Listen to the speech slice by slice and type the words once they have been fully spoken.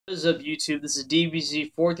What is up, YouTube? This is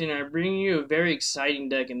DBZ14, and I'm bringing you a very exciting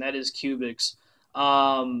deck, and that is Cubics.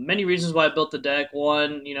 Many reasons why I built the deck.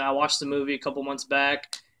 One, I watched the movie a couple months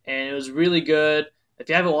back, and it was really good. If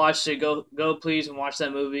you haven't watched it, go please and watch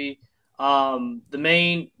that movie.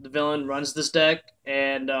 The villain runs this deck,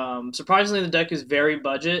 and surprisingly, the deck is very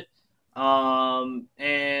budget.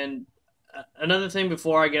 And another thing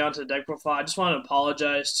before I get onto the deck profile, I just want to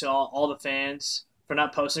apologize to all the fans for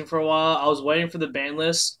not posting for a while. I was waiting for the ban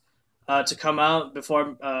list to come out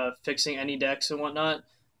before fixing any decks and whatnot.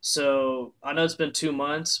 So I know it's been 2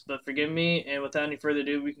 months, but forgive me. And without any further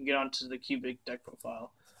ado, we can get on to the Cubic deck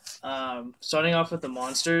profile. Starting off with the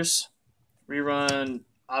monsters, rerun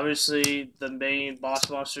obviously the main boss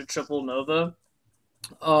monster Triple Nova.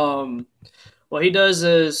 Um, what he does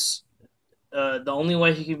is the only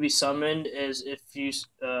way he can be summoned is if you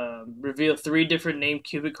reveal 3 different named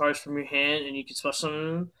cubic cards from your hand, and you can special summon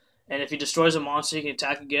them. And if he destroys a monster, he can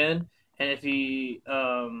attack again. And if he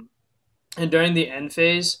and um, during the end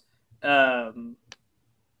phase,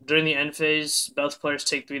 both players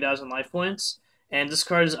take 3,000 life points. And this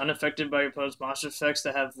card is unaffected by your opponent's monster effects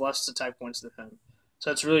that have less attack points than him.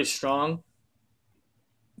 So that's really strong.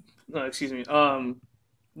 No, excuse me.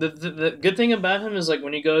 The good thing about him is like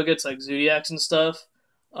when you go against like Zodiacs and stuff,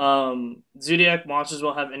 Zodiac monsters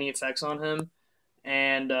won't have any effects on him,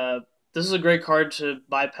 and this is a great card to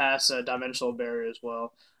bypass a dimensional barrier as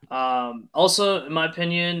well. Also, in my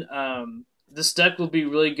opinion, this deck will be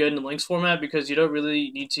really good in the links format because you don't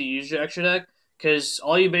really need to use your extra deck because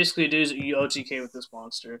all you basically do is you OTK with this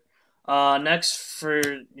monster. Next for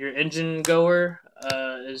your engine goer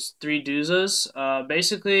is 3 Duzas.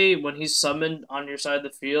 Basically, when he's summoned on your side of the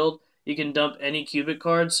field, you can dump any cubic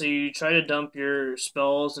card. So you try to dump your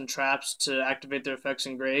spells and traps to activate their effects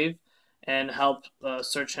in grave and help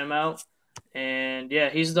search him out. And yeah,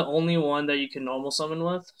 he's the only one that you can normal summon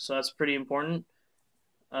with, so that's pretty important.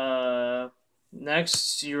 Uh,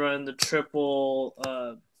 Next, you run the triple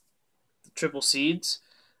seeds.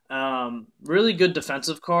 Really good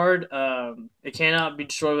defensive card. It cannot be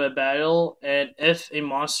destroyed by battle, and if a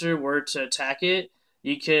monster were to attack it,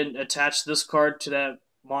 you can attach this card to that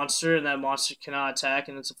monster, and that monster cannot attack,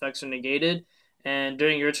 and its effects are negated. And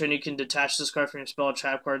during your turn, you can detach this card from your spell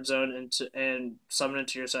trap card zone and summon it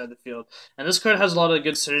to your side of the field. And this card has a lot of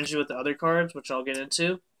good synergy with the other cards, which I'll get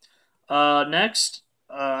into. Next,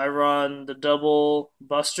 I run the double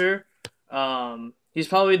Buster. He's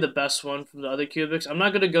probably the best one from the other cubics. I'm not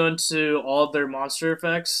going to go into all of their monster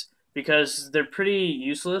effects because they're pretty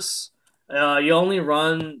useless. You only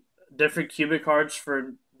run different cubic cards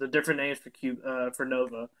for the different names for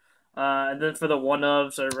Nova. And then for the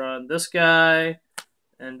one-ofs, I run this guy,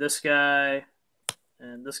 and this guy,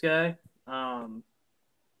 and this guy.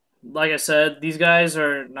 Like I said, these guys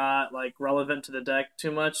are not like relevant to the deck too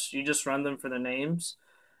much. You just run them for the names.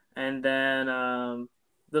 And then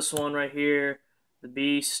this one right here, the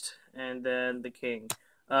Beast, and then the King.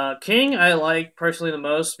 King I like personally the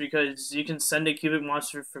most because you can send a cubic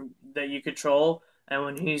monster that you control, and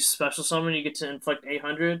when he's special summoned, you get to inflict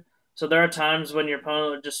 800. So there are times when your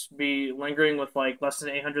opponent would just be lingering with like less than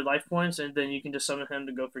 800 life points, and then you can just summon him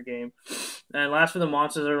to go for game. And last for the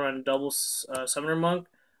monsters, I run double Summoner Monk.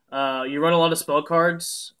 You run a lot of spell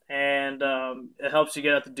cards, and it helps you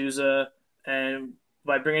get out the Duza. And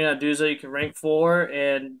by bringing out Duza, you can rank 4,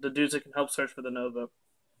 and the Duza can help search for the Nova.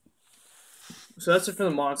 So that's it for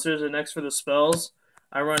the monsters. And next for the spells,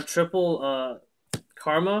 I run triple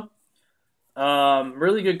Karma.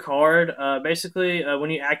 Really good card. Basically, when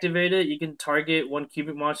you activate it, you can target one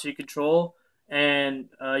cubic monster you control, and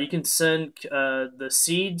you can send the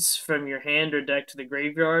seeds from your hand or deck to the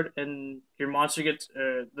graveyard, and your monster gets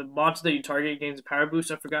the monster that you target gains a power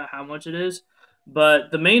boost. I forgot how much it is,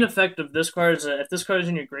 but the main effect of this card is that if this card is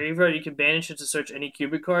in your graveyard, you can banish it to search any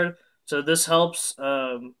cubic card. So this helps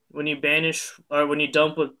when you banish or when you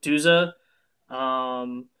dump with Duza.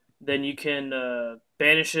 Then you can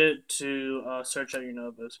banish it to search out your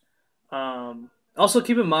Novas. Also,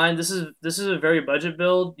 keep in mind this is a very budget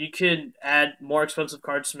build. You could add more expensive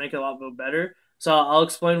cards to make it a lot better. So I'll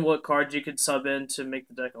explain what cards you could sub in to make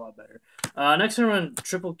the deck a lot better. Next, I run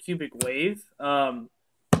Triple Cubic Wave.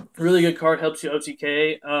 Really good card, helps you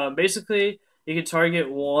OTK. Basically, you can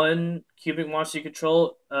target one cubic monster you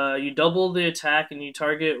control. You double the attack, and you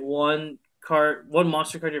target one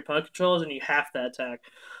monster card your opponent controls, and you half that attack.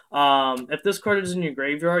 If this card is in your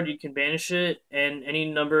graveyard, you can banish it and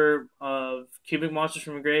any number of cubic monsters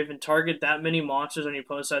from your grave, and target that many monsters on your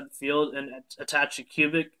opponent's side of the field and attach a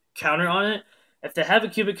cubic counter on it. If they have a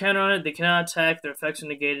cubic counter on it, they cannot attack. Their effects are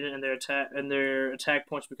negated, and their attack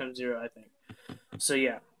points become 0. I think. So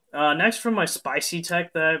yeah. Next from my spicy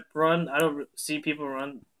tech that I run, I don't see people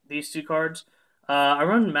run these two cards. I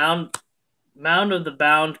run Mound of the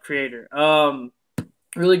Bound Creator.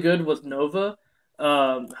 Really good with Nova.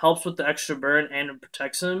 Helps with the extra burn and it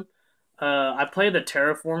protects him. I play the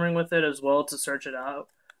terraforming with it as well to search it out.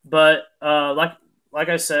 But like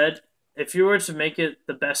I said, if you were to make it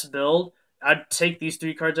the best build, I'd take these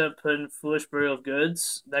three cards out, put in Foolish Burial of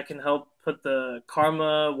Goods. That can help put the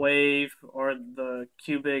Karma Wave or the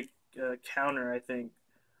Cubic Counter, I think,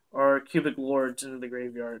 or Cubic Lords into the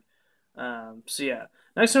graveyard. So yeah.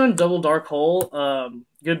 Next one, Double Dark Hole.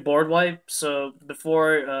 Good board wipe. So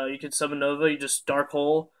before you can summon Nova, you just Dark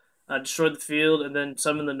Hole, destroy the field, and then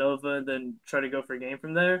summon the Nova, and then try to go for a game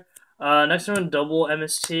from there. Next one, Double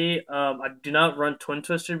MST. I do not run Twin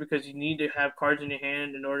Twister because you need to have cards in your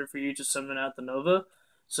hand in order for you to summon out the Nova.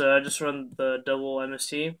 So I just run the Double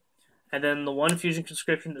MST. And then the one Fusion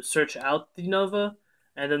Conscription to search out the Nova,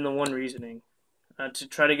 and then the one Reasoning to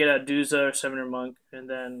try to get a Duza or Summoner Monk, and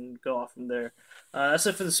then go off from there. That's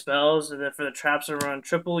it for the spells, and then for the traps, I run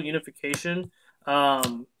Triple Unification.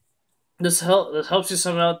 This helps you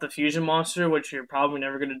summon out the fusion monster, which you're probably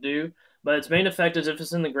never going to do. But its main effect is if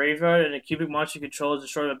it's in the graveyard and a cubic monster you control is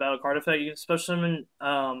destroyed by a battle card effect, you can special summon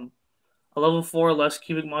a level 4 or less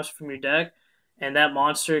cubic monster from your deck, and that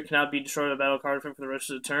monster cannot be destroyed by a battle card effect for the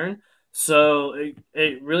rest of the turn. So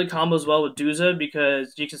it really combos well with Duza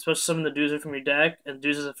because you can special summon the Duza from your deck, and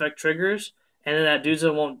Duza's effect triggers, and then that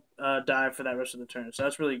Duza won't die for that rest of the turn. So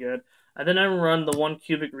that's really good. And then I run the one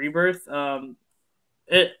cubic rebirth.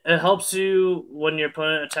 It helps you when your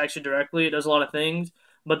opponent attacks you directly. It does a lot of things,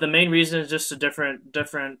 but the main reason is just a different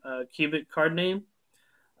cubic card name.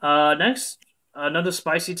 Next, another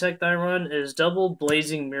spicy tech that I run is double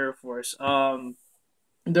blazing mirror force.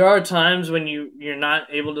 There are times when you're not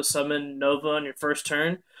able to summon Nova on your first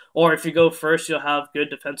turn, or if you go first, you'll have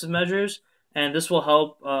good defensive measures, and this will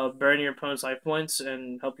help burn your opponent's life points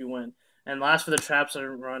and help you win. And last for the traps, I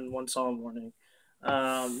run one Solemn Warning.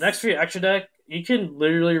 Next for your extra deck, you can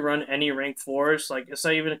literally run any rank 4s. Like, it's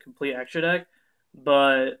not even a complete extra deck.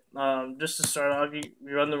 But just to start off, you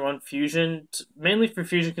run the one Fusion, mainly for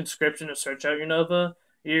Fusion Conscription to search out your Nova.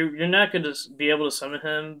 You're not going to be able to summon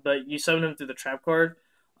him, but you summon him through the trap card.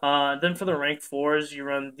 Then for the rank 4s, you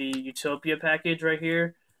run the Utopia package right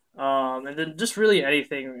here. And then just really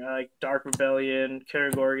anything like Dark Rebellion,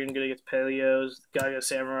 Karagorgon good against Paleos, Gaia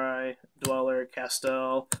Samurai, Dweller,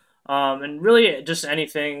 Castel. And really just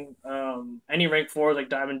anything, any rank 4 like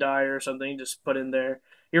Diamond Dyer or something, just put in there.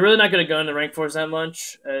 You're really not going to go into rank 4s that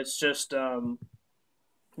much. It's just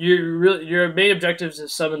your main objective is to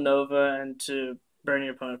summon Nova and to burn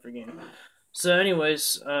your opponent for game. So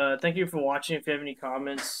anyways, thank you for watching. If you have any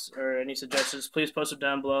comments or any suggestions, please post them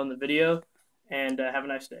down below in the video, and have a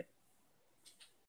nice day.